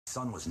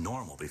Son was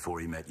normal before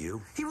he met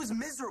you. He was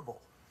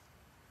miserable.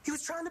 He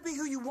was trying to be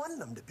who you wanted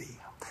him to be.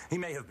 He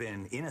may have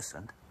been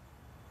innocent,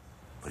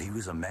 but he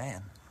was a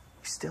man.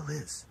 He still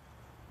is.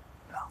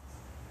 No,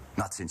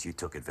 not since you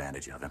took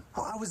advantage of him.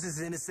 Oh, I was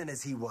as innocent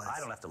as he was. I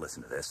don't have to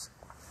listen to this.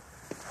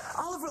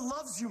 Oliver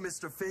loves you,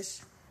 Mr.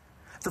 Fish.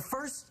 The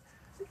first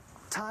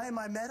time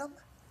I met him,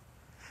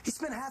 he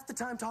spent half the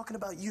time talking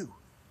about you.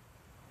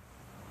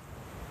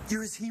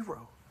 You're his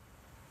hero.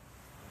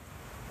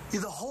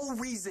 You're the whole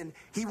reason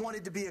he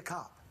wanted to be a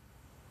cop.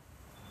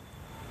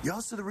 You're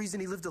also the reason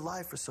he lived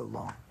alive for so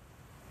long.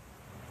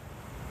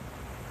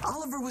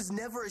 Oliver was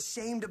never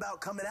ashamed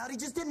about coming out. He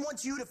just didn't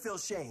want you to feel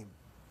shame.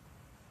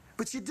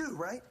 But you do,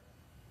 right?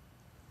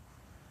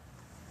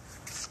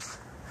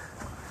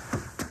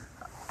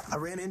 I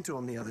ran into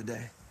him the other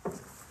day.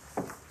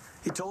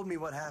 He told me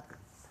what happened.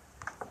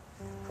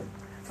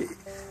 He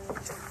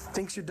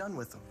thinks you're done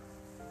with him.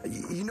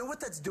 You know what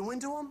that's doing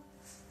to him?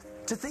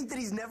 To think that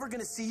he's never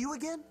going to see you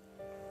again?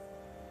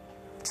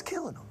 It's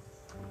killing him.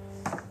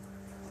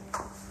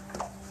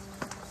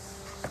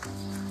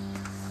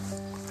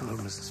 Hello,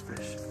 Mrs.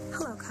 Fish.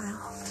 Hello,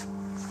 Kyle.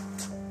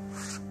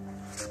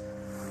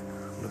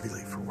 I'm gonna be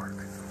late for work.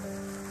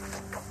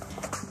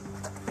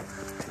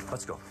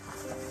 Let's go.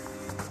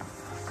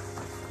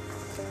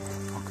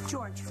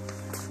 George,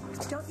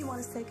 don't you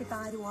want to say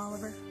goodbye to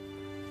Oliver?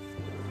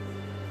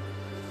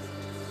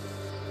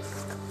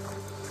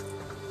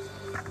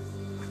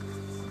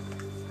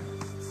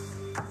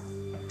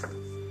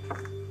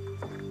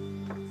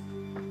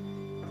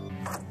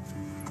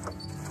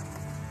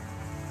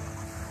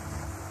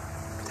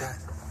 Dad.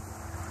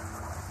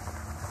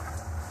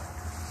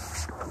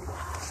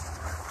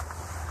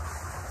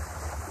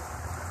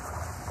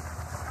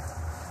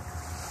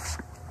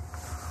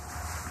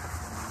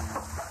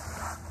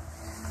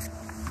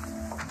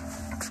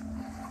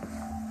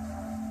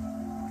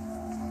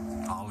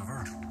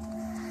 Oliver,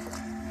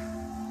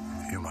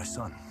 you're my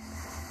son.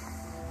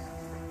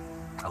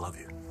 I love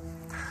you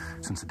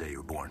since the day you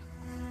were born.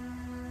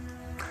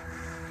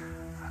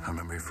 I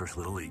remember your first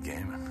Little League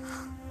game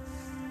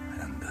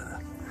and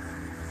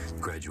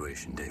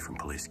graduation day from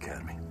Police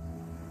Academy.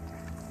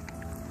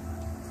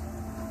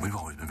 We've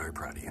always been very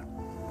proud of you.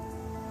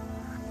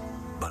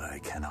 But I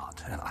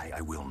cannot, and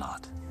I will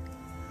not,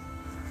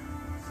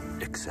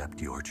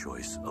 accept your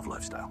choice of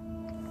lifestyle.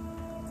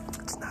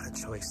 It's not a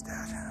choice,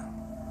 Dad.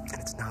 And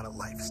it's not a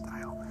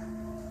lifestyle.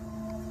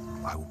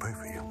 I will pray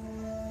for you.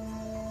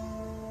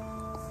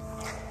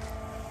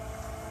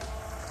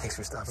 Thanks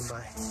for stopping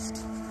by.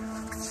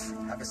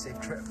 Have a safe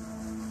trip.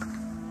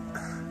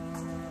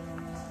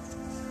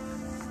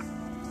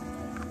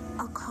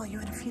 I'll call you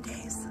in a few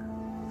days.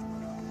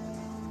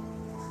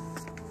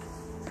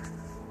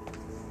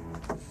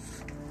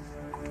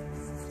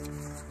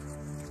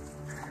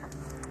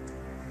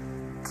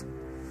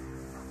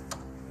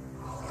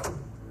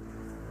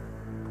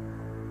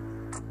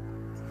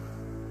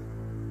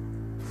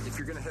 If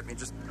you're gonna hit me,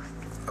 just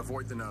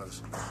avoid the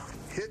nose.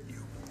 Hit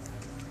you?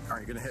 Are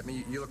you gonna hit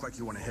me? You look like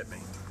you want to hit me.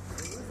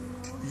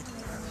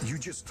 You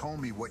just told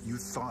me what you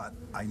thought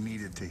I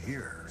needed to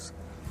hear.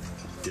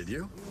 Did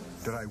you?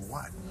 Did I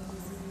what?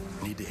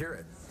 Need to hear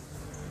it.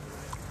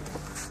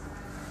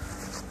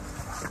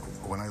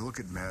 When I look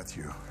at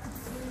Matthew,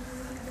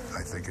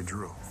 I think of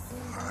Drew.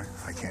 All right?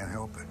 I can't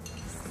help it.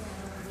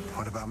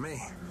 What about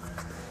me?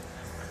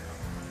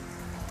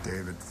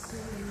 David,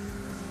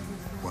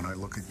 when I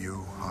look at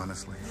you,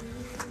 honestly,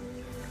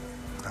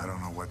 I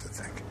don't know what to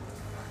think.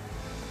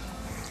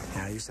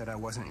 Yeah, you said I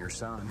wasn't your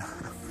son.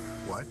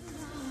 What?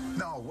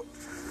 No.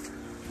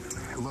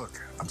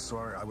 Look, I'm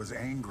sorry. I was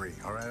angry,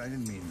 all right? I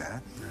didn't mean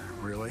that.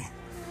 Really?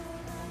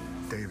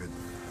 David,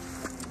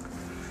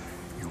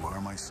 you are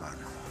my son.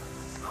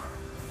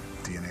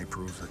 DNA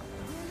proves it.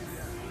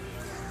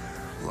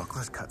 Look,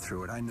 let's cut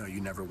through it. I know you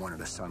never wanted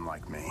a son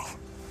like me.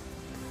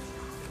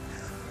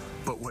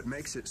 But what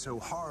makes it so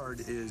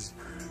hard is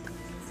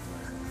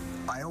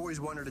I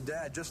always wanted a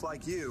dad just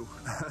like you.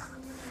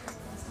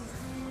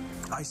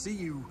 I see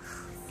you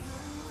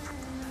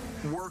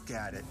work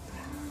at it.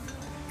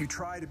 You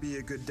try to be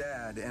a good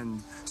dad,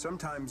 and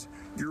sometimes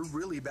you're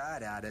really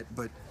bad at it,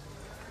 but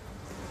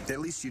at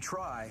least you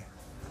try.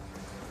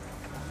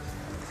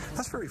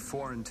 That's very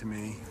foreign to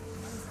me.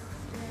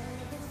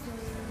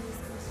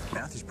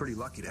 Matthew's pretty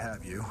lucky to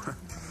have you.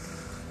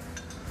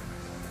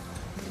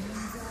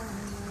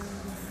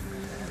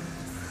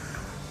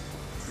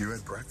 You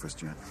had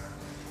breakfast yet?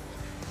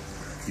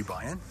 You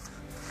buying?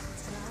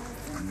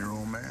 I'm your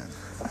old man.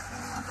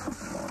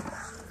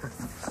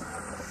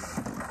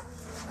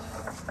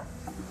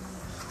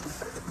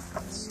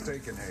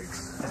 Steak and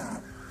eggs. Yeah.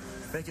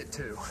 Make it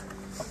two.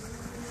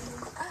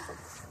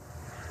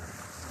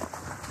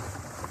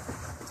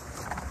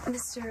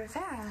 Mr.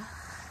 Rivera.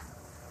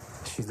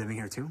 She's living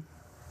here too?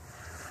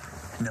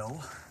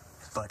 No,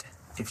 but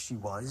if she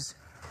was,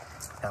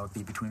 that would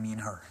be between me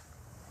and her.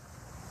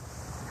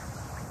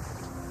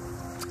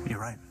 You're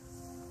right.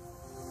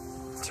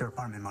 It's your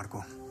apartment,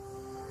 Marco.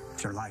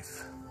 It's your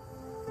life.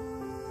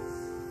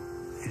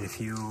 And if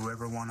you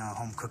ever want a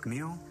home-cooked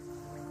meal,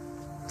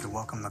 You're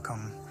welcome to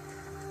come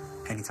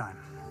anytime.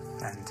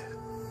 And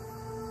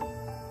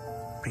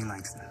bring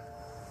Langston.